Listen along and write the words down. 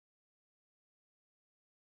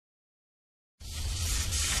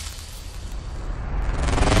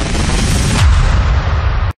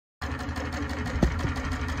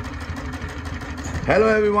Hello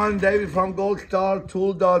everyone, David from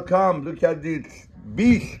goldstartool.com. Look at this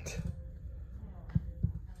beast.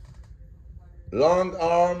 Long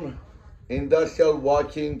arm industrial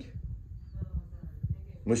walking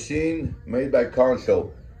machine made by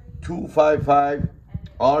Consew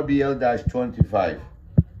 255RBL-25.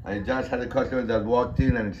 I just had a customer that walked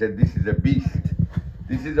in and said this is a beast.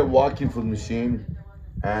 This is a walking foot machine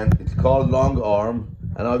and it's called long arm,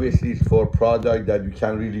 and obviously it's for product that you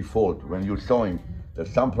can really fold when you're sewing.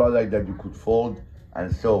 There's some product that you could fold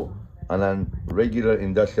and sew on a regular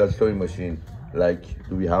industrial sewing machine. Like,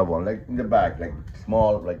 do we have one? Like in the back, like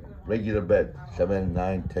small, like regular bed, 7,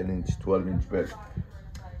 9, 10 inch, 12 inch bed.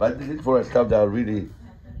 But this is for stuff that are really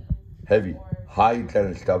heavy, high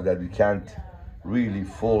kind stuff that you can't really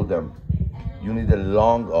fold them. You need a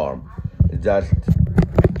long arm. It's just,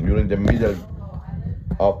 you're in the middle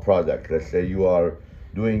of product. Let's say you are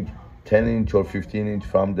doing 10 inch or 15 inch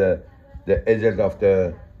from the edges of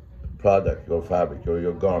the product, your fabric or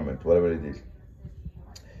your garment, whatever it is.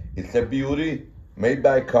 It's a beauty, made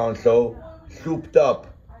by Consew, souped up,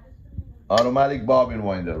 automatic bobbin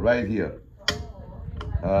winder right here.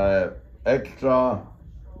 Extra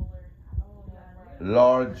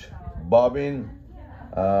large bobbin.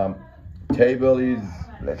 Table is,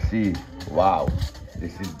 let's see, wow.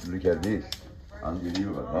 This is, look at this,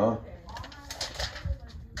 unbelievable, huh?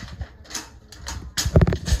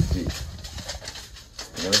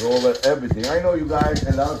 I'm gonna go over everything. I know you guys,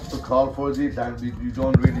 a lot of people call for this and you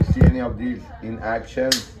don't really see any of these in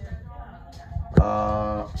action.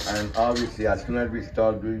 And obviously as soon as we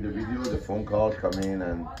start doing the video, the phone calls come in,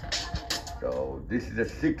 and so this is a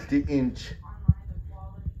 60-inch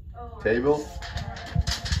table.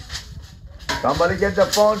 Somebody get the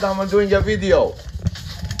phone, I'm doing a video.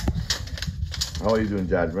 How are you doing,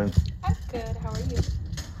 Jasmine? I'm good, how are you?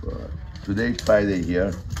 Good. Today's Friday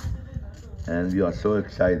here, and we are so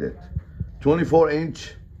excited.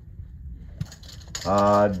 24-inch.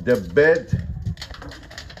 The bed,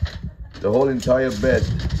 the whole entire bed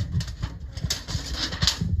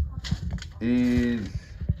is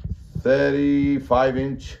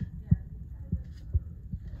 35-inch.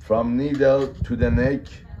 From needle to the neck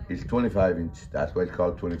is 25-inch. That's why it's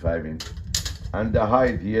called 25-inch. And the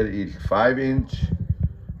height here is 5-inch.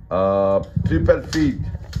 Triple feed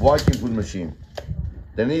walking foot machine.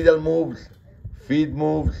 The needle moves, feed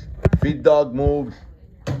dog moves.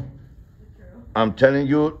 I'm telling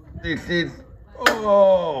you, this is,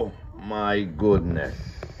 oh my goodness.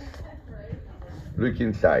 Look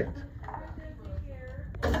inside.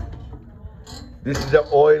 This is the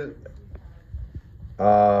oil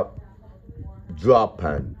drop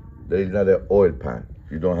pan. There is not an oil pan.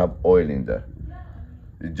 You don't have oil in there.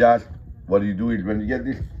 You just, what you do is when you get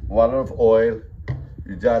this water of oil,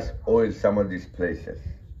 you just oil some of these places.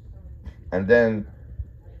 And then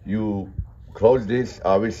you close this,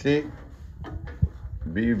 obviously.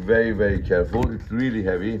 Be very, very careful. It's really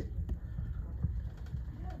heavy.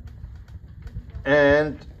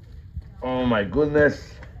 And, oh my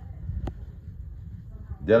goodness,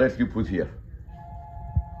 the rest you put here.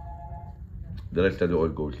 The rest of the oil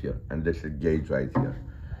goes here. And there's a gauge right here.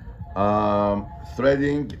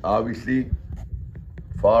 Threading, obviously,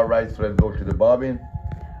 far right thread goes to the bobbin,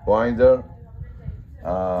 winder,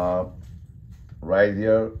 right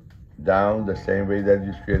here, down the same way that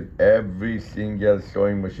you create. Every single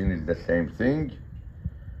sewing machine is the same thing.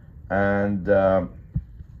 And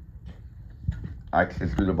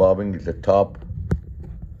access to the bobbin is the top.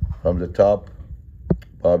 From the top,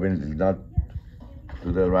 bobbin is not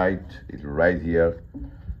to the right, it's right here.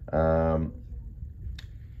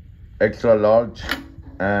 Extra large,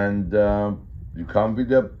 and you come with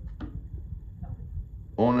the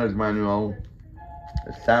owner's manual,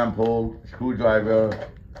 a sample, screwdriver,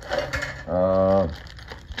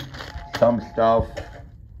 some stuff.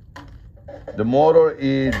 The motor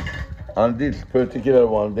is, on this particular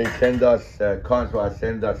one, they send us, Consew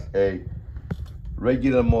send us a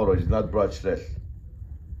regular motor, it's not brushless.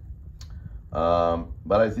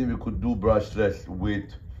 But I think we could do brushless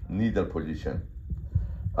with needle position.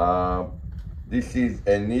 This is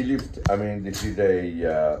a knee lift. I mean, this is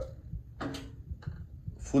a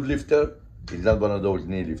foot lifter. It's not one of those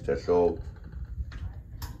knee lifters. So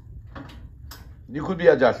you could be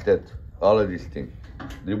adjusted, all of these things.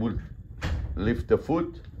 They would lift the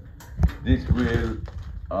foot. This will,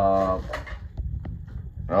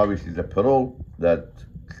 obviously the pedal that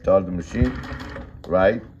starts the machine,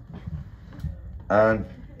 right? And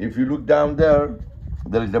if you look down there,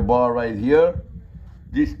 there is a bar right here.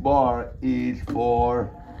 This bar is for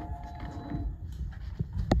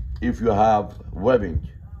if you have webbing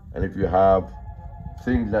and if you have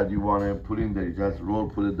things that you want to put in there. You just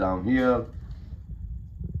put it down here,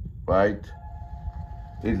 right?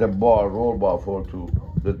 It's a roll bar for two.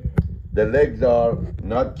 The legs are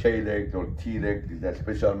not K legs or T legs. It's a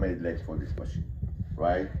special made legs for this machine,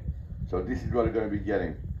 right? So this is what you're going to be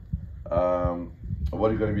getting. What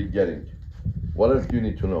are you going to be getting? What else do you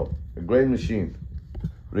need to know? A great machine,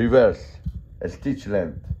 reverse, a stitch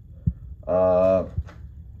length.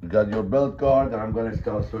 You got your belt guard, and I'm going to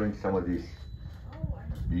start showing some of these.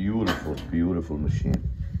 Beautiful, beautiful machine.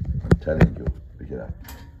 I'm telling you. Look at that.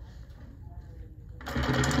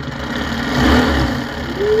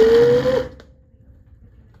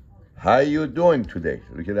 How you doing today?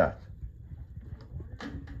 Look at that.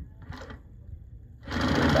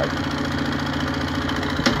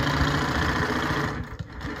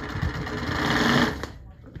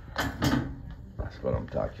 That's what I'm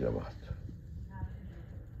talking about.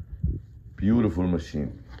 Beautiful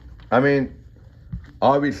machine. I mean,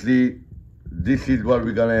 obviously, this is what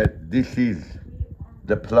this is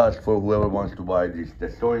the plus for whoever wants to buy this. The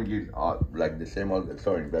sewing is like the same old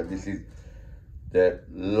sewing, but this is the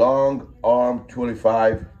long arm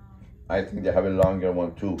 25. I think they have a longer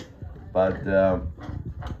one too, but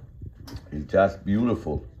it's just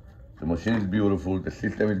beautiful. The machine is beautiful, the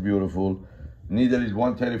system is beautiful. Needle is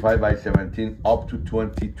 135 by 17 up to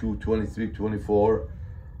 22, 23, 24.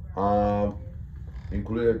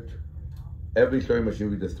 Included every sewing machine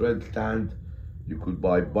with the thread stand. You could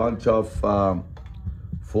buy a bunch of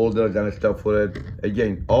folders and stuff for it.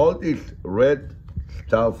 Again, all these red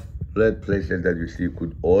stuff, red places that you see, you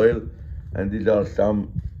could oil, and these are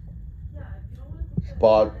some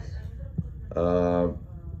spots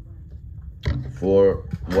for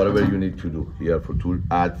whatever you need to do here to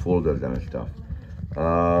add folders and stuff.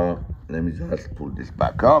 Let me just pull this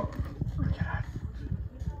back up.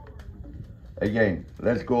 Again,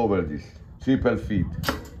 let's go over this. Triple feet,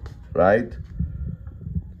 right?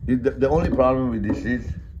 The only problem with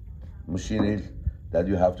this machine is that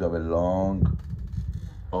you have to have a long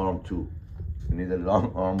arm too. You need a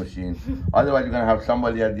long arm machine. Otherwise, you're gonna have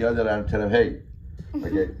somebody at the other end tell them, hey,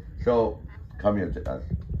 okay, so come here to us.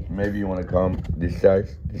 Maybe you wanna come this side,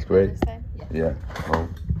 this way? This side? Yeah. Oh.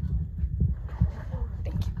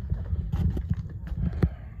 Thank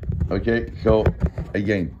you. Okay, so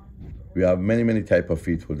again, we have many type of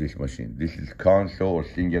feet for this machine. This is Consew or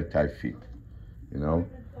single type feet. You know,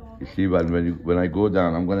 you see when I go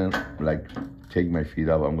down, I'm gonna like take my feet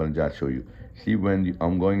up. I'm gonna just show you. See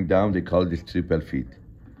I'm going down, they call this triple feet.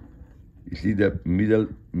 You see the middle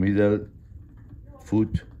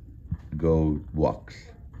foot walks.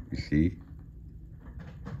 You see,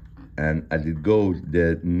 and as it goes,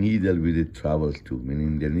 the needle with it travels too,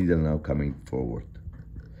 meaning the needle now coming forward,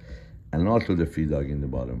 and also the feed dog in the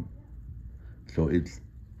bottom. So it's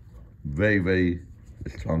very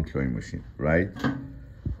strong sewing machine, right?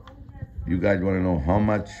 You guys want to know how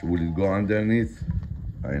much will it go underneath?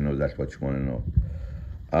 I know that's what you want to know.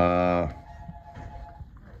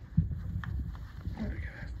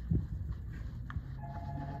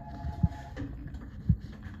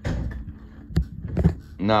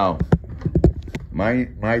 Now,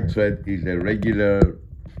 my thread is a regular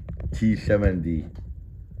T70.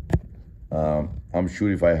 I'm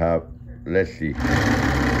sure if I have, let's see.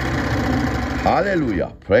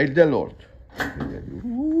 Hallelujah, praise the Lord.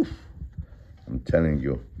 Oof. I'm telling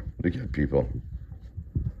you, look at people.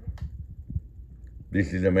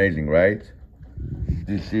 This is amazing, right?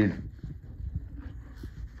 This is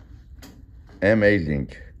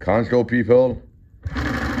amazing. Consew people,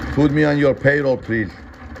 put me on your payroll, please.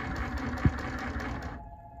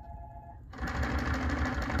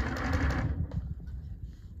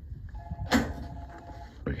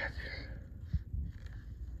 Look at this.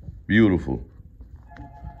 Beautiful.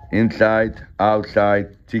 Inside,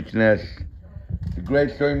 outside, thickness. A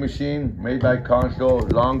great sewing machine made by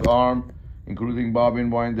Consew, long arm, including bobbin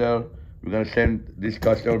winder. We're gonna send this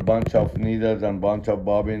customer a bunch of needles and bunch of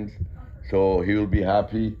bobbins, so he will be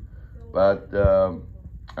happy. But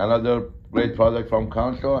another great product from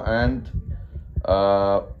Consew, and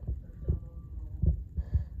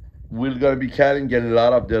we're gonna be carrying a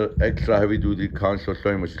lot of the extra heavy duty Consew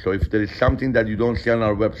sewing machine. So if there is something that you don't see on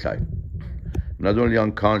our website, not only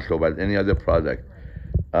on Consew, but any other product,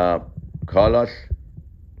 call us.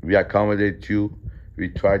 We accommodate you. We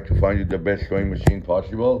try to find you the best sewing machine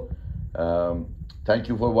possible. Thank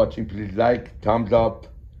you for watching. Please like, thumbs up,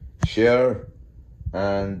 share,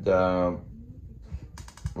 and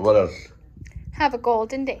what else? Have a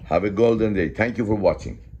golden day. Have a golden day. Thank you for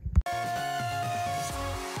watching.